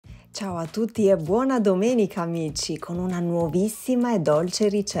Ciao a tutti e buona domenica amici, con una nuovissima e dolce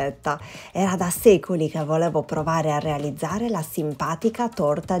ricetta. Era da secoli che volevo provare a realizzare la simpatica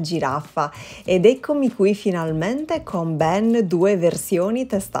torta giraffa ed eccomi qui finalmente con ben 2 versioni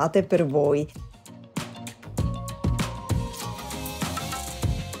testate per voi.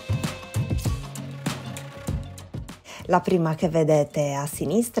 La prima che vedete a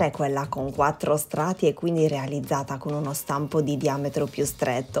sinistra è quella con 4 strati e quindi realizzata con uno stampo di diametro più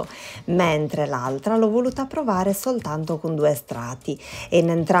stretto, mentre l'altra l'ho voluta provare soltanto con 2 strati e in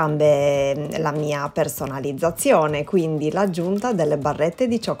entrambe la mia personalizzazione, quindi l'aggiunta delle barrette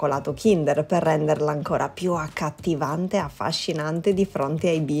di cioccolato Kinder per renderla ancora più accattivante e affascinante di fronte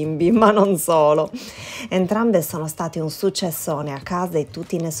ai bimbi, ma non solo. Entrambe sono state un successone a casa e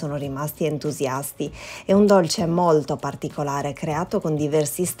tutti ne sono rimasti entusiasti. È un dolce molto particolare creato con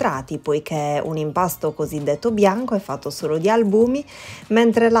diversi strati, poiché un impasto cosiddetto bianco è fatto solo di albumi,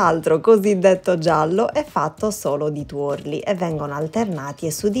 mentre l'altro cosiddetto giallo è fatto solo di tuorli e vengono alternati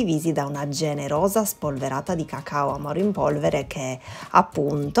e suddivisi da una generosa spolverata di cacao amaro in polvere che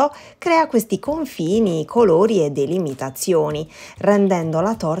appunto crea questi confini, colori e delimitazioni, rendendo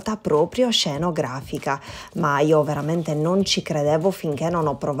la torta proprio scenografica. Ma io veramente non ci credevo finché non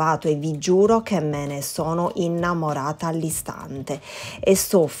ho provato e vi giuro che me ne sono innamorata all'istante. È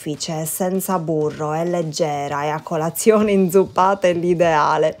soffice, senza burro, è leggera e a colazione inzuppata è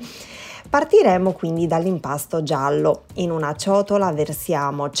l'ideale. Partiremo quindi dall'impasto giallo. In una ciotola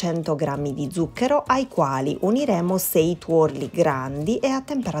versiamo 100 g di zucchero ai quali uniremo 6 tuorli grandi e a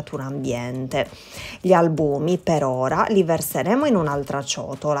temperatura ambiente. Gli albumi per ora li verseremo in un'altra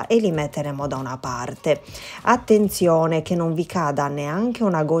ciotola e li metteremo da una parte. Attenzione che non vi cada neanche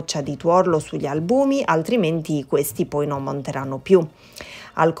una goccia di tuorlo sugli albumi, altrimenti questi poi non monteranno più.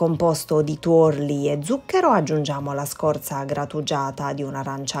 Al composto di tuorli e zucchero aggiungiamo la scorza grattugiata di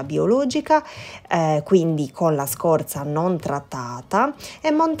un'arancia biologica, quindi con la scorza non trattata,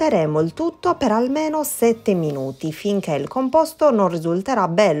 e monteremo il tutto per almeno 7 minuti finché il composto non risulterà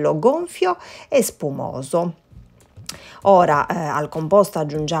bello gonfio e spumoso. Ora al composto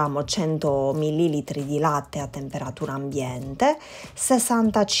aggiungiamo 100 ml di latte a temperatura ambiente,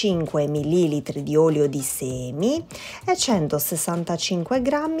 65 ml di olio di semi e 165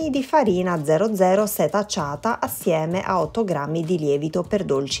 g di farina 00 setacciata assieme a 8 g di lievito per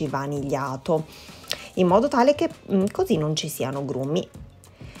dolci vanigliato, in modo tale che così non ci siano grumi.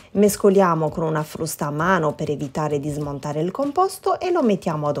 Mescoliamo con una frusta a mano per evitare di smontare il composto e lo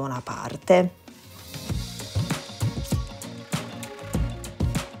mettiamo da una parte.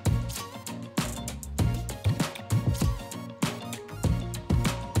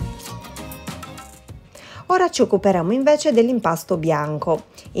 Ora ci occuperemo invece dell'impasto bianco.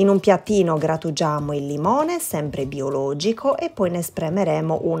 In un piattino grattugiamo il limone, sempre biologico, e poi ne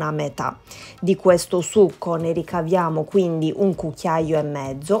spremeremo una metà. Di questo succo ne ricaviamo quindi 1,5 cucchiai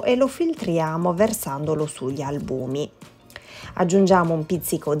e lo filtriamo versandolo sugli albumi. Aggiungiamo un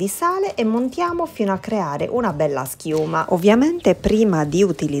pizzico di sale e montiamo fino a creare una bella schiuma. Ovviamente prima di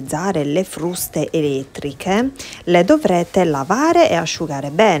utilizzare le fruste elettriche le dovrete lavare e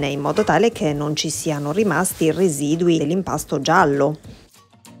asciugare bene in modo tale che non ci siano rimasti residui dell'impasto giallo.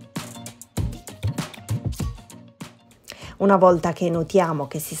 Una volta che notiamo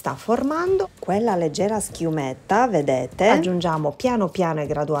che si sta formando quella leggera schiumetta, vedete, aggiungiamo piano piano e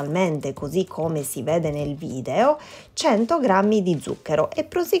gradualmente, così come si vede nel video, 100 g di zucchero e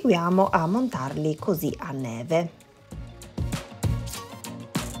proseguiamo a montarli così a neve.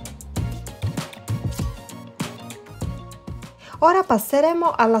 Ora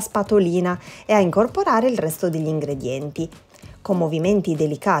passeremo alla spatolina e a incorporare il resto degli ingredienti. Con movimenti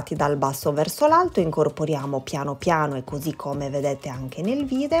delicati dal basso verso l'alto incorporiamo piano piano e così come vedete anche nel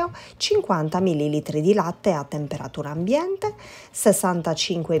video 50 ml di latte a temperatura ambiente,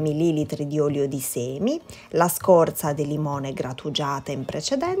 65 ml di olio di semi, la scorza di limone grattugiata in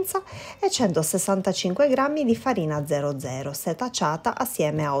precedenza e 165 g di farina 00 setacciata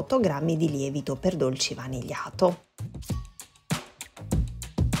assieme a 8 g di lievito per dolci vanigliato.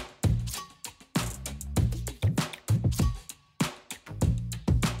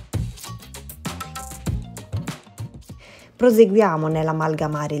 Proseguiamo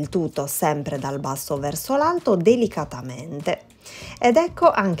nell'amalgamare il tutto sempre dal basso verso l'alto delicatamente. Ed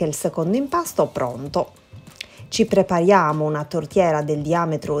ecco anche il secondo impasto pronto. Ci prepariamo una tortiera del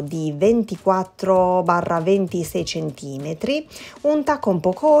diametro di 24-26 cm, unta con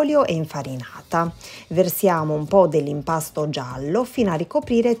poco olio e infarinata. Versiamo un po' dell'impasto giallo fino a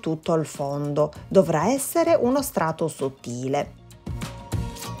ricoprire tutto il fondo. Dovrà essere uno strato sottile.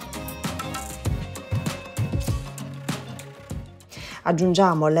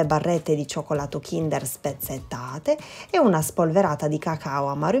 Aggiungiamo le barrette di cioccolato Kinder spezzettate e una spolverata di cacao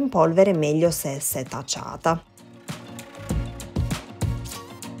amaro in polvere, meglio se è setacciata.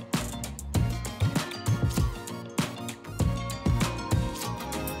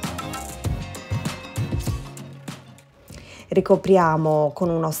 Ricopriamo con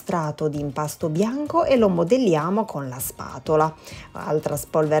uno strato di impasto bianco e lo modelliamo con la spatola. Altra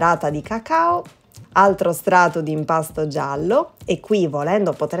spolverata di cacao, altro strato di impasto giallo e qui,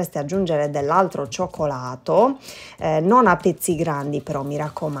 volendo, potreste aggiungere dell'altro cioccolato, non a pezzi grandi però, mi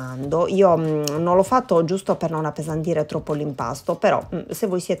raccomando. Io non l'ho fatto giusto per non appesantire troppo l'impasto, però se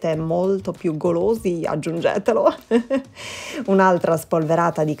voi siete molto più golosi aggiungetelo. Un'altra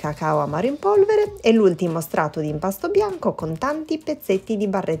spolverata di cacao amaro in polvere e l'ultimo strato di impasto bianco con tanti pezzetti di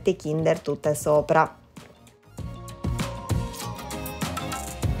barrette Kinder tutte sopra.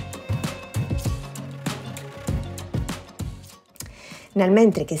 Nel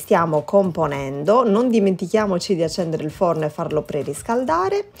mentre che stiamo componendo, non dimentichiamoci di accendere il forno e farlo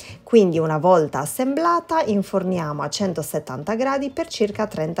preriscaldare, quindi una volta assemblata inforniamo a 170 gradi per circa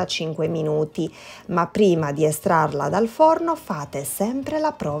 35 minuti, ma prima di estrarla dal forno fate sempre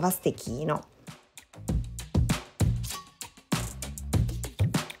la prova a stecchino.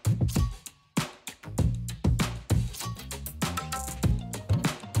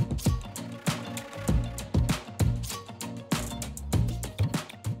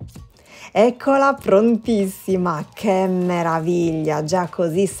 Eccola prontissima, che meraviglia, già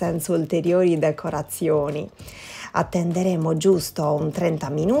così senza ulteriori decorazioni. Attenderemo giusto un 30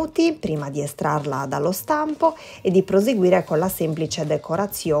 minuti prima di estrarla dallo stampo e di proseguire con la semplice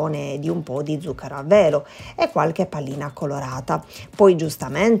decorazione di un po' di zucchero a velo e qualche pallina colorata. Poi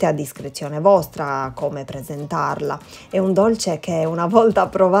giustamente a discrezione vostra come presentarla. È un dolce che una volta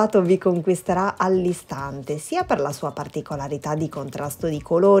provato vi conquisterà all'istante, sia per la sua particolarità di contrasto di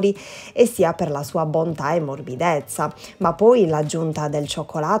colori e sia per la sua bontà e morbidezza, ma poi l'aggiunta del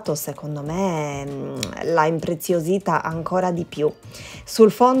cioccolato secondo me l'ha impreziosita ancora di più. Sul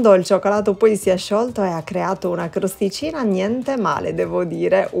fondo il cioccolato poi si è sciolto e ha creato una crosticina niente male, devo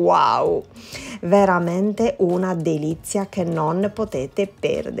dire. Wow! Veramente una delizia che non potete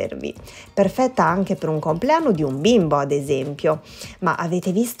perdervi. Perfetta anche per un compleanno di un bimbo, ad esempio. Ma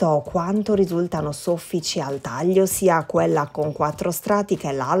avete visto quanto risultano soffici al taglio, sia quella con 4 strati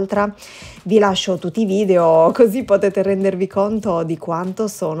che l'altra? Vi lascio tutti i video così potete rendervi conto di quanto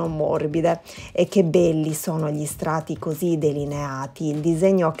sono morbide e che belli sono gli strati così delineati. Il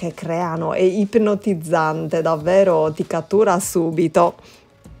disegno che creano è ipnotizzante, davvero ti cattura subito.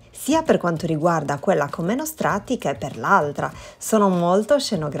 Sia per quanto riguarda quella con meno strati che per l'altra, sono molto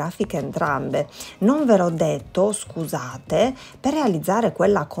scenografiche entrambe. Non ve l'ho detto, scusate, per realizzare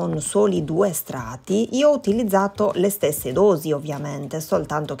quella con soli 2 strati io ho utilizzato le stesse dosi ovviamente,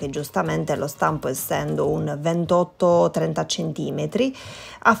 soltanto che giustamente lo stampo, essendo un 28-30 cm,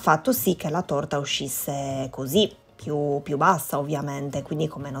 ha fatto sì che la torta uscisse così. Più bassa ovviamente, quindi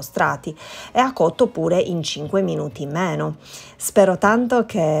con meno strati, e ha cotto pure in 5 minuti in meno. Spero tanto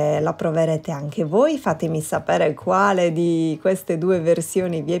che la proverete anche voi, fatemi sapere quale di queste 2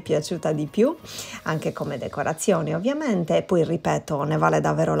 versioni vi è piaciuta di più, anche come decorazione ovviamente, e poi ripeto, ne vale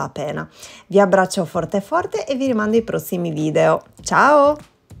davvero la pena. Vi abbraccio forte forte e vi rimando ai prossimi video. Ciao!